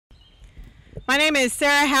My name is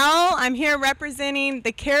Sarah Howell. I'm here representing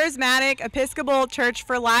the Charismatic Episcopal Church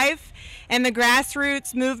for Life and the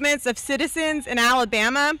grassroots movements of citizens in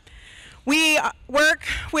Alabama. We work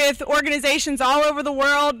with organizations all over the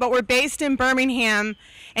world, but we're based in Birmingham.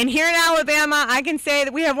 And here in Alabama, I can say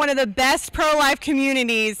that we have one of the best pro-life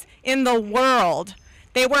communities in the world.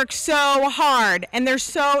 They work so hard, and they're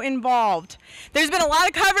so involved. There's been a lot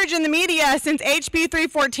of coverage in the media since HB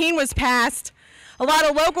 314 was passed. A lot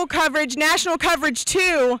of local coverage, national coverage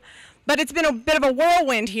too, but it's been a bit of a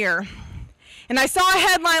whirlwind here. And I saw a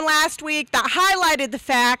headline last week that highlighted the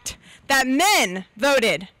fact that men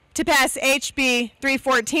voted to pass HB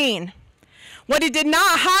 314. What it did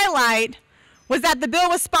not highlight was that the bill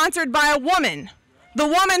was sponsored by a woman, the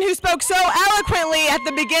woman who spoke so eloquently at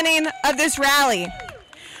the beginning of this rally.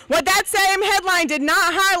 What that same headline did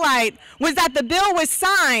not highlight was that the bill was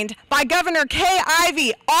signed by Governor Kay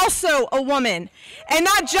Ivey, also a woman, and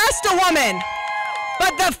not just a woman,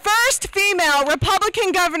 but the first female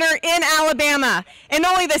Republican governor in Alabama, and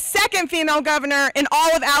only the second female governor in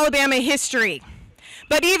all of Alabama history.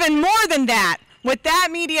 But even more than that, what that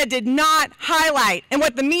media did not highlight, and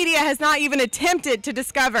what the media has not even attempted to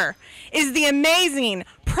discover, is the amazing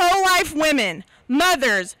pro-life women,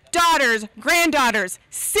 mothers, daughters, granddaughters,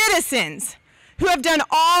 citizens who have done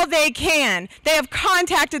all they can. They have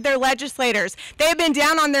contacted their legislators. They have been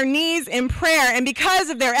down on their knees in prayer, and because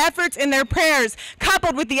of their efforts and their prayers,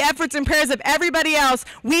 coupled with the efforts and prayers of everybody else,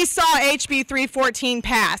 we saw HB 314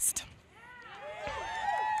 passed.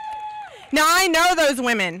 Now, I know those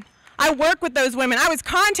women. I work with those women. I was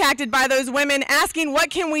contacted by those women asking what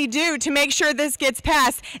can we do to make sure this gets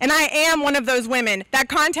passed, and I am one of those women that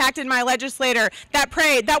contacted my legislator, that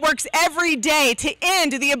prayed, that works every day to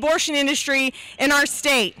end the abortion industry in our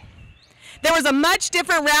state. There was a much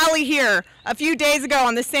different rally here a few days ago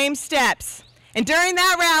on the same steps, and during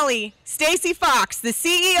that rally, Stacey Fox, the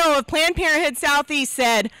CEO of Planned Parenthood Southeast,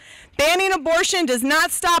 said, "Banning abortion does not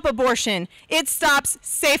stop abortion, it stops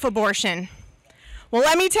safe abortion." Well,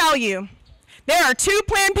 let me tell you, there are two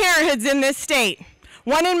Planned Parenthoods in this state,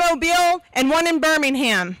 one in Mobile and one in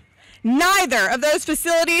Birmingham. Neither of those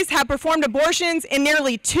facilities have performed abortions in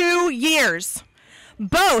nearly 2 years.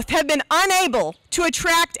 Both have been unable to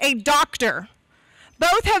attract a doctor.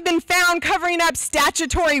 Both have been found covering up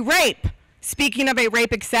statutory rape. Speaking of a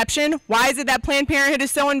rape exception, why is it that Planned Parenthood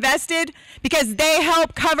is so invested? Because they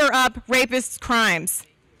help cover up rapists' crimes.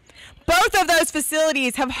 Both of those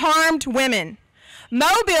facilities have harmed women.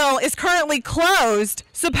 Mobile is currently closed,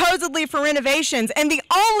 supposedly for renovations, and the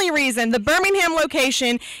only reason the Birmingham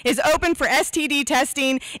location is open for STD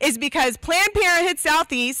testing is because Planned Parenthood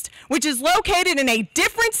Southeast, which is located in a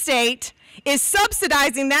different state, is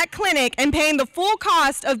subsidizing that clinic and paying the full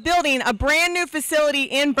cost of building a brand new facility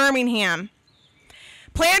in Birmingham.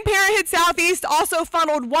 Planned Parenthood Southeast also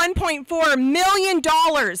funneled $1.4 million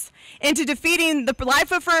into defeating the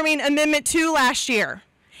Life-Affirming Amendment 2 last year.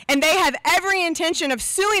 And they have every intention of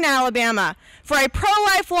suing Alabama for a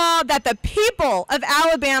pro-life law that the people of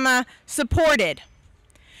Alabama supported.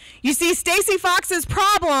 You see, Stacey Fox's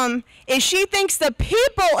problem is she thinks the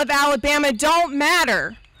people of Alabama don't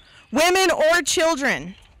matter, women or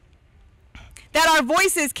children, that our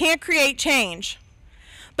voices can't create change.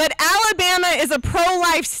 But Alabama is a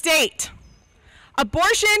pro-life state.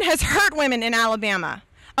 Abortion has hurt women in Alabama.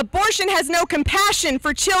 Abortion has no compassion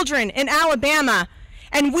for children in Alabama.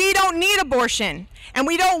 And we don't need abortion, and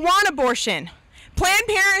we don't want abortion. Planned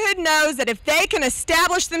Parenthood knows that if they can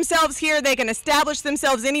establish themselves here, they can establish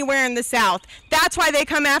themselves anywhere in the South. That's why they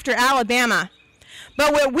come after Alabama.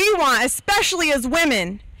 But what we want, especially as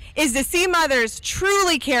women, is to see mothers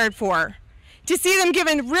truly cared for, to see them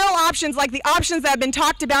given real options like the options that have been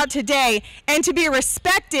talked about today, and to be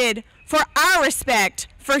respected for our respect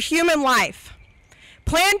for human life.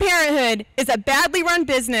 Planned Parenthood is a badly run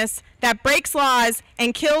business that breaks laws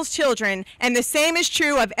and kills children, and the same is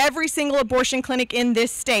true of every single abortion clinic in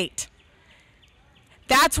this state.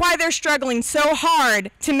 That's why they're struggling so hard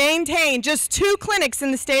to maintain just 2 clinics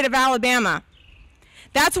in the state of Alabama.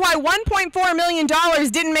 That's why $1.4 million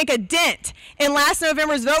didn't make a dent in last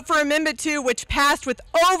November's vote for Amendment 2, which passed with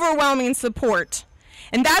overwhelming support.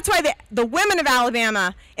 And that's why the women of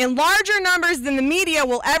Alabama, in larger numbers than the media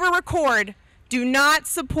will ever record, do not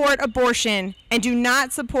support abortion and do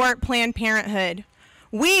not support Planned Parenthood.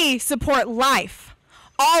 We support life,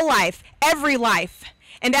 all life, every life.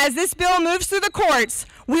 And as this bill moves through the courts,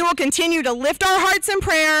 we will continue to lift our hearts in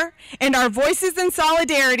prayer and our voices in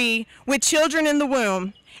solidarity with children in the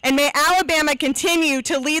womb. And may Alabama continue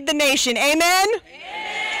to lead the nation. Amen? Amen.